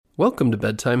Welcome to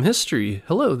Bedtime History.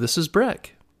 Hello, this is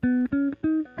Breck.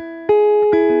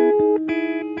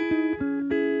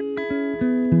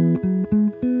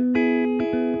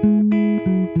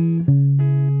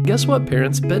 Guess what,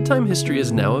 parents? Bedtime History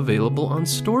is now available on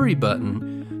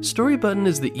Storybutton. Storybutton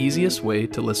is the easiest way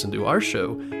to listen to our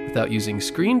show without using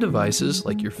screen devices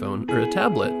like your phone or a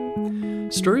tablet.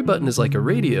 Storybutton is like a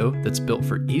radio that's built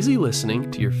for easy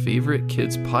listening to your favorite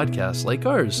kids' podcasts like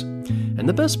ours. And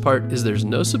the best part is there's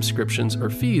no subscriptions or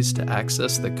fees to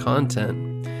access the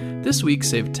content. This week,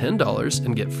 save $10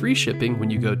 and get free shipping when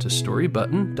you go to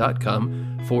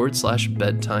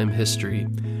storybutton.com/bedtime history.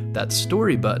 That's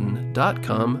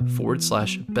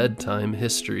storybutton.com/bedtime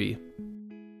history.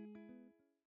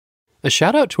 A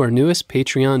shout out to our newest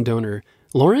Patreon donor,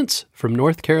 Lawrence from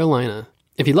North Carolina.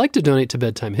 If you'd like to donate to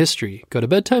Bedtime History, go to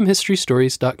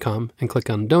bedtimehistorystories.com and click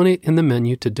on Donate in the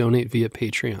menu to donate via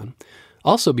Patreon.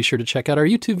 Also, be sure to check out our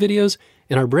YouTube videos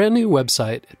and our brand new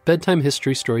website at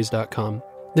bedtimehistorystories.com.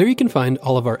 There you can find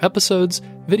all of our episodes,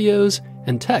 videos,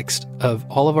 and text of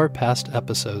all of our past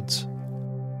episodes.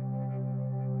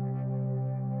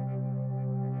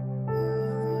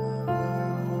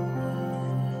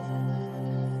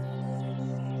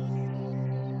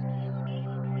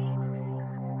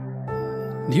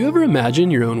 Do you ever imagine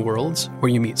your own worlds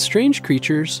where you meet strange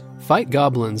creatures, fight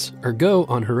goblins, or go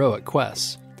on heroic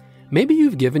quests? Maybe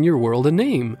you've given your world a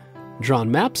name,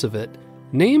 drawn maps of it,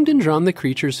 named and drawn the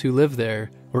creatures who live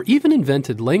there, or even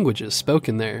invented languages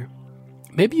spoken there.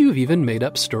 Maybe you've even made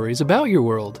up stories about your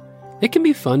world. It can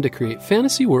be fun to create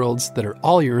fantasy worlds that are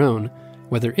all your own,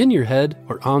 whether in your head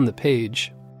or on the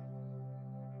page.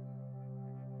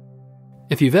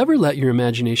 If you've ever let your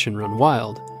imagination run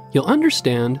wild, you'll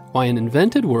understand why an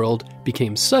invented world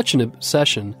became such an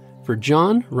obsession for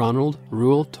John Ronald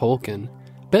Reuel Tolkien,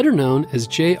 better known as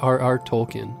J.R.R.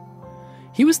 Tolkien.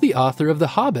 He was the author of The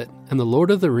Hobbit and the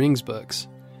Lord of the Rings books.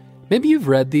 Maybe you've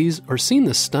read these or seen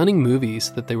the stunning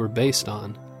movies that they were based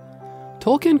on.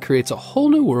 Tolkien creates a whole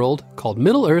new world called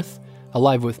Middle-earth,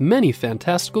 alive with many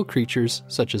fantastical creatures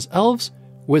such as elves,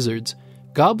 wizards,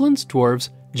 goblins, dwarves,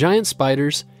 giant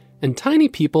spiders, and tiny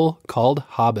people called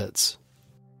hobbits.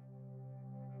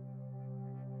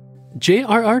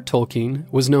 J.R.R. Tolkien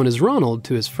was known as Ronald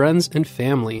to his friends and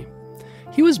family.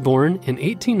 He was born in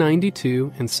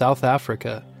 1892 in South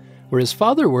Africa, where his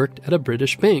father worked at a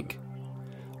British bank.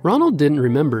 Ronald didn't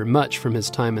remember much from his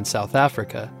time in South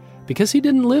Africa because he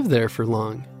didn't live there for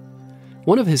long.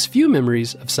 One of his few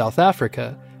memories of South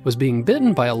Africa was being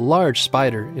bitten by a large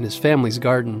spider in his family's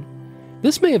garden.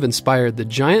 This may have inspired the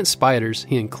giant spiders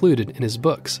he included in his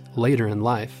books later in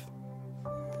life.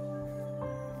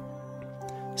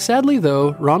 Sadly,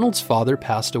 though, Ronald's father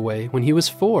passed away when he was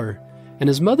 4, and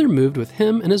his mother moved with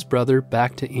him and his brother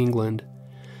back to England.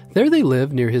 There they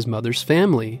lived near his mother's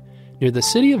family, near the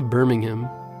city of Birmingham.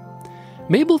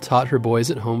 Mabel taught her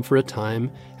boys at home for a time,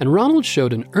 and Ronald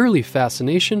showed an early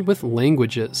fascination with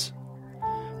languages.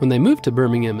 When they moved to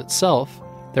Birmingham itself,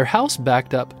 their house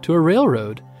backed up to a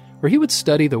railroad, where he would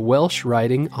study the Welsh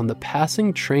writing on the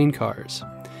passing train cars.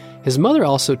 His mother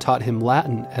also taught him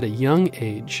Latin at a young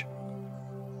age.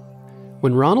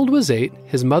 When Ronald was 8,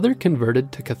 his mother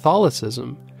converted to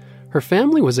Catholicism. Her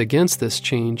family was against this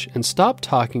change and stopped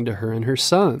talking to her and her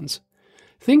sons.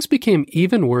 Things became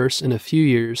even worse in a few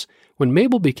years when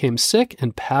Mabel became sick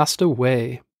and passed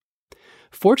away.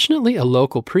 Fortunately, a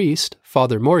local priest,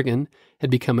 Father Morgan,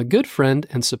 had become a good friend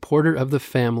and supporter of the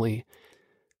family,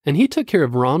 and he took care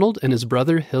of Ronald and his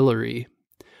brother Hilary.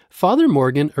 Father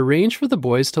Morgan arranged for the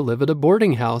boys to live at a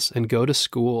boarding house and go to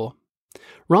school.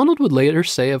 Ronald would later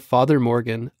say of Father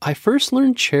Morgan, "I first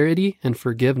learned charity and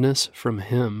forgiveness from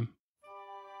him."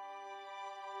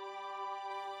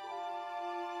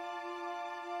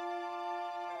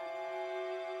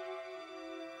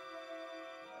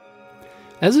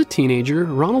 As a teenager,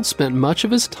 Ronald spent much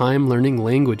of his time learning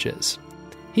languages.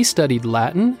 He studied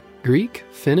Latin, Greek,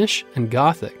 Finnish, and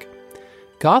Gothic.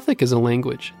 Gothic is a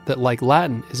language that, like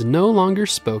Latin, is no longer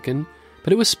spoken,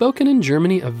 but it was spoken in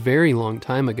Germany a very long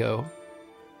time ago.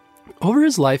 Over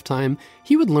his lifetime,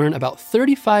 he would learn about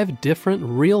 35 different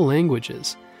real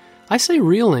languages. I say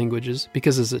real languages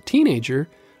because as a teenager,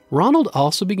 Ronald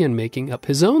also began making up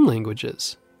his own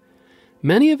languages.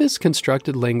 Many of his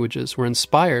constructed languages were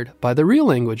inspired by the real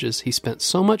languages he spent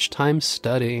so much time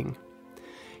studying.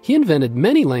 He invented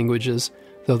many languages,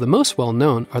 though the most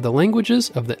well-known are the languages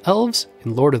of the elves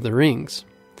in Lord of the Rings.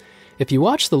 If you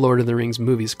watch the Lord of the Rings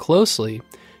movies closely,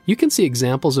 you can see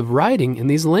examples of writing in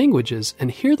these languages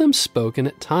and hear them spoken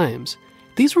at times.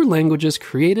 These were languages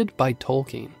created by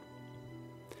Tolkien.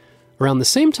 Around the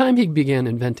same time he began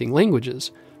inventing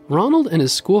languages, Ronald and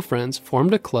his school friends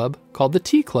formed a club called the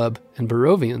Tea Club and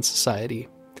Barrovian Society.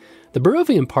 The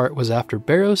Barrovian part was after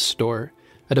Barrow's store,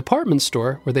 a department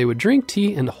store where they would drink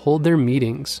tea and hold their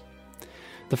meetings.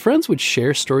 The friends would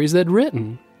share stories they'd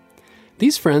written.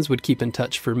 These friends would keep in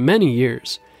touch for many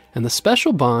years, and the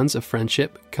special bonds of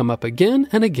friendship come up again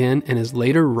and again in his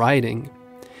later writing.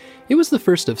 It was the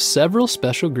first of several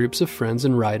special groups of friends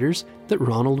and writers that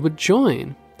Ronald would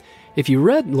join. If you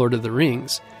read Lord of the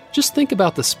Rings, just think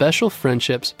about the special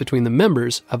friendships between the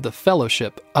members of the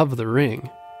Fellowship of the Ring.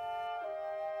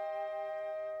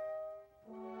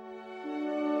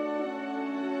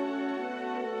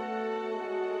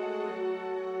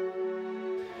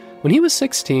 When he was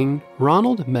 16,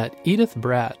 Ronald met Edith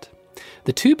Bratt.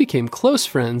 The two became close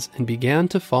friends and began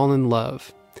to fall in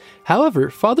love. However,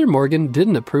 Father Morgan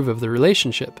didn't approve of the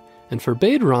relationship and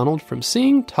forbade Ronald from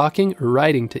seeing, talking, or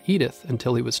writing to Edith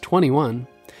until he was 21.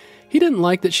 He didn't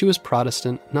like that she was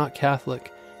Protestant, not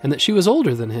Catholic, and that she was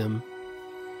older than him.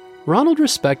 Ronald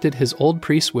respected his old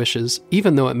priest's wishes,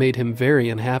 even though it made him very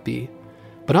unhappy.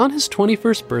 But on his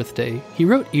 21st birthday, he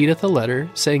wrote Edith a letter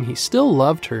saying he still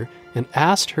loved her and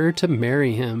asked her to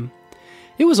marry him.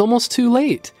 It was almost too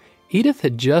late. Edith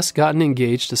had just gotten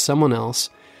engaged to someone else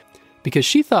because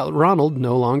she thought Ronald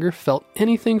no longer felt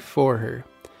anything for her.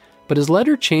 But his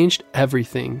letter changed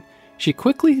everything. She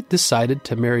quickly decided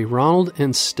to marry Ronald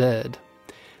instead.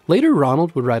 Later,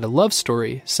 Ronald would write a love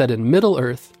story set in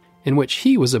Middle-earth, in which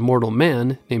he was a mortal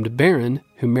man named Baron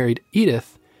who married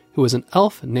Edith, who was an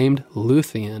elf named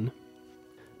Luthien.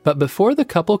 But before the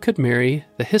couple could marry,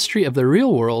 the history of the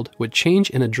real world would change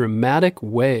in a dramatic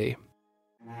way.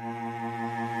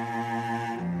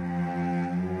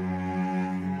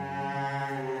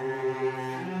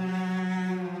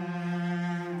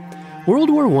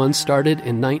 World War I started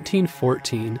in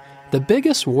 1914, the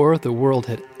biggest war the world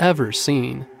had ever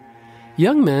seen.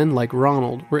 Young men like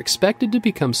Ronald were expected to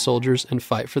become soldiers and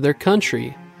fight for their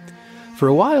country. For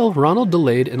a while, Ronald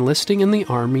delayed enlisting in the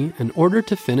army in order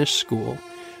to finish school,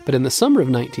 but in the summer of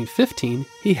 1915,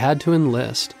 he had to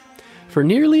enlist. For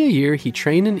nearly a year, he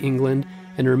trained in England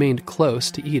and remained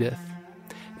close to Edith.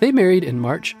 They married in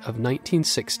March of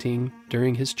 1916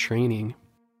 during his training.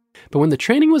 But when the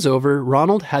training was over,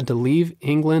 Ronald had to leave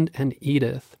England and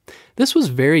Edith. This was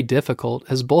very difficult,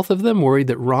 as both of them worried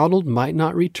that Ronald might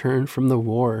not return from the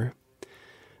war.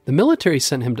 The military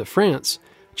sent him to France,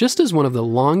 just as one of the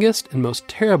longest and most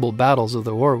terrible battles of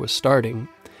the war was starting.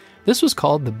 This was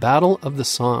called the Battle of the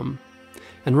Somme,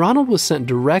 and Ronald was sent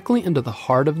directly into the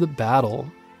heart of the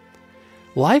battle.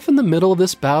 Life in the middle of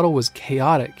this battle was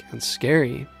chaotic and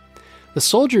scary. The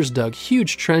soldiers dug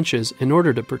huge trenches in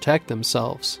order to protect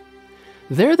themselves.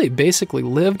 There they basically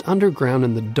lived underground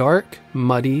in the dark,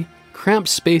 muddy, cramped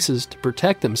spaces to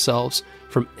protect themselves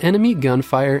from enemy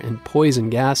gunfire and poison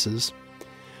gases.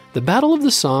 The Battle of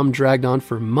the Somme dragged on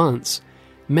for months.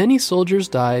 Many soldiers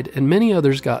died and many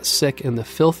others got sick in the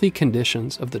filthy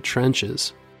conditions of the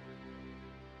trenches.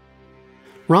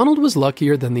 Ronald was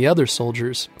luckier than the other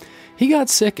soldiers. He got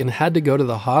sick and had to go to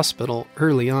the hospital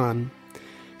early on.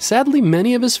 Sadly,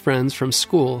 many of his friends from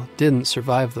school didn't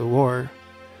survive the war.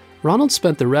 Ronald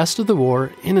spent the rest of the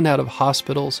war in and out of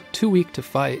hospitals, too weak to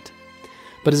fight.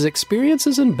 But his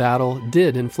experiences in battle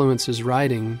did influence his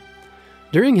writing.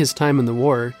 During his time in the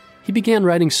war, he began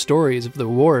writing stories of the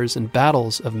wars and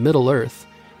battles of Middle-earth,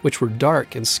 which were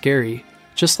dark and scary,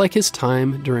 just like his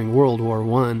time during World War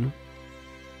I.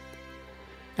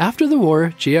 After the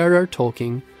war, J.R.R.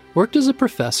 Tolkien worked as a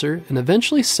professor and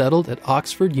eventually settled at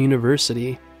Oxford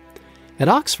University. At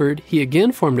Oxford, he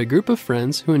again formed a group of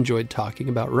friends who enjoyed talking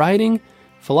about writing,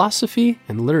 philosophy,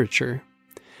 and literature.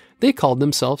 They called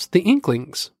themselves the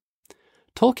Inklings.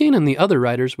 Tolkien and the other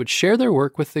writers would share their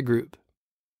work with the group.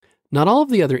 Not all of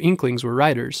the other Inklings were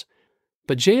writers,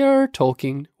 but J.R.R.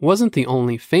 Tolkien wasn't the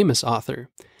only famous author.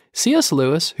 C.S.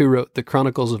 Lewis, who wrote the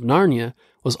Chronicles of Narnia,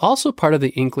 was also part of the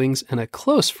Inklings and a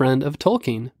close friend of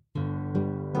Tolkien.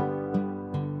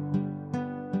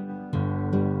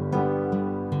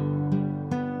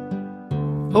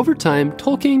 Over time,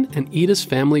 Tolkien and Edith's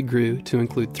family grew to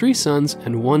include 3 sons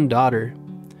and 1 daughter.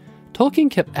 Tolkien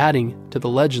kept adding to the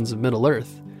legends of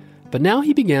Middle-earth, but now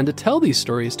he began to tell these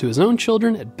stories to his own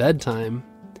children at bedtime.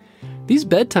 These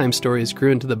bedtime stories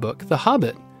grew into the book The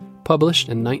Hobbit, published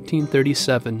in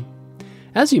 1937.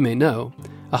 As you may know,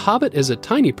 a hobbit is a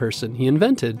tiny person he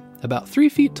invented, about 3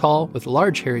 feet tall with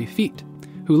large hairy feet,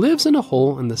 who lives in a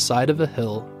hole in the side of a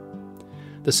hill.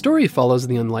 The story follows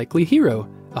the unlikely hero,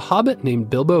 a hobbit named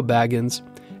Bilbo Baggins,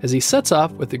 as he sets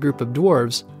off with a group of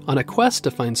dwarves on a quest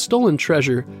to find stolen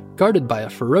treasure guarded by a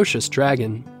ferocious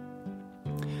dragon.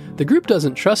 The group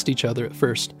doesn't trust each other at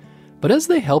first, But as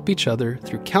they help each other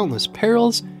through countless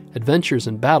perils, adventures,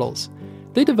 and battles,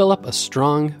 they develop a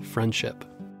strong friendship.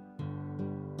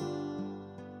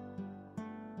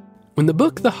 When the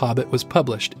book The Hobbit was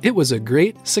published, it was a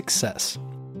great success.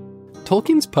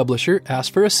 Tolkien's publisher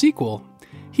asked for a sequel.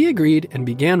 He agreed and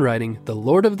began writing The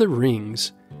Lord of the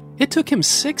Rings. It took him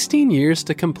 16 years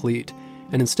to complete,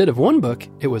 and instead of one book,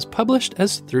 it was published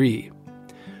as 3.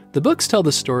 The books tell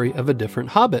the story of a different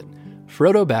hobbit,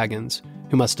 Frodo Baggins,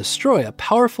 who must destroy a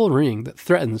powerful ring that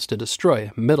threatens to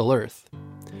destroy Middle-earth.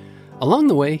 Along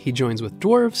the way, he joins with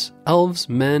dwarves, elves,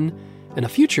 men, and a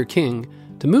future king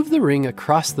to move the ring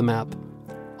across the map,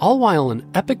 all while an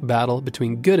epic battle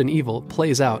between good and evil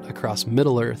plays out across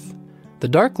Middle-earth. The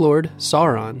Dark Lord,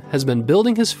 Sauron, has been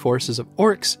building his forces of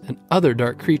orcs and other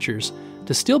dark creatures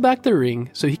to steal back the ring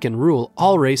so he can rule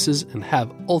all races and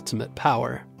have ultimate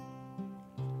power.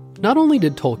 Not only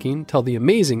did Tolkien tell the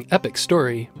amazing epic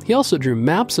story, he also drew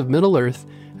maps of Middle-earth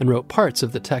and wrote parts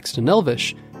of the text in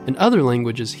Elvish and other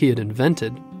languages he had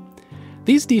invented.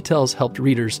 These details helped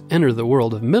readers enter the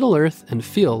world of Middle-earth and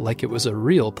feel like it was a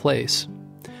real place.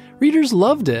 Readers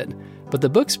loved it, but the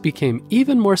books became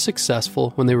even more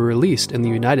successful when they were released in the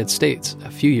United States a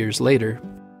few years later.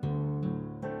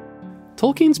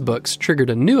 Tolkien's books triggered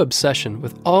a new obsession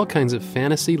with all kinds of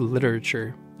fantasy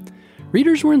literature.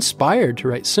 Readers were inspired to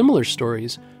write similar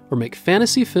stories or make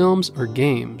fantasy films or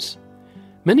games.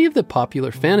 Many of the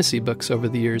popular fantasy books over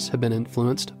the years have been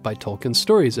influenced by Tolkien's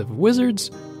stories of wizards,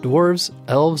 dwarves,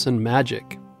 elves, and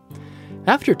magic.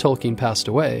 After Tolkien passed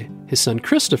away, his son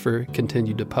Christopher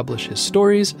continued to publish his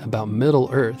stories about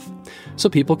Middle-earth, so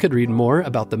people could read more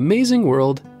about the amazing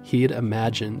world he had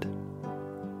imagined.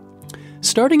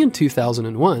 Starting in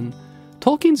 2001,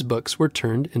 Tolkien's books were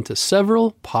turned into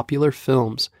several popular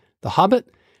films, The Hobbit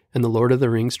and the Lord of the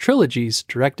Rings trilogies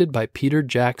directed by Peter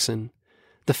Jackson.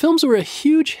 The films were a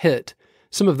huge hit,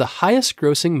 some of the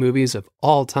highest-grossing movies of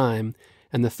all time,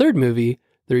 and the third movie,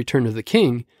 The Return of the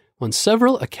King, won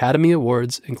several Academy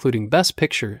Awards, including Best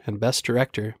Picture and Best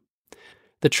Director.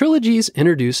 The trilogies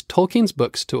introduced Tolkien's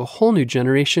books to a whole new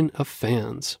generation of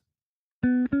fans.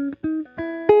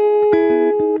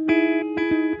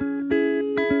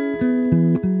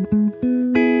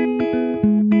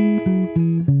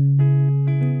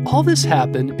 All this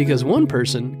happened because one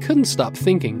person couldn't stop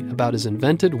thinking about his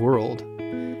invented world.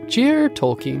 J.R.R.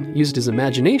 Tolkien used his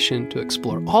imagination to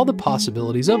explore all the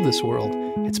possibilities of this world,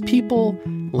 its people,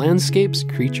 landscapes,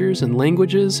 creatures, and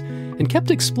languages, and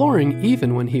kept exploring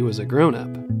even when he was a grown-up.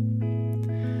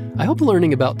 I hope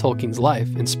learning about Tolkien's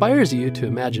life inspires you to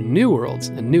imagine new worlds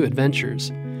and new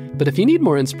adventures. But if you need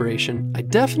more inspiration, I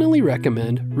definitely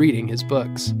recommend reading his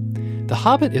books. The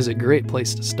Hobbit is a great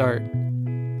place to start.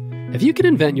 If you could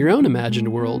invent your own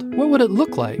imagined world, what would it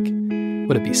look like?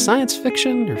 Would it be science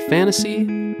fiction or fantasy?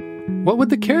 What would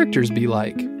the characters be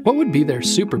like? What would be their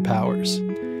superpowers?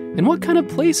 And what kind of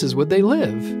places would they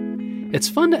live? It's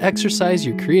fun to exercise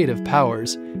your creative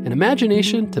powers and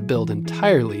imagination to build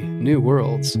entirely new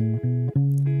worlds.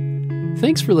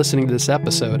 Thanks for listening to this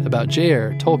episode about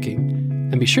J.R.R.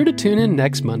 Tolkien, and be sure to tune in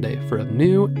next Monday for a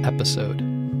new episode.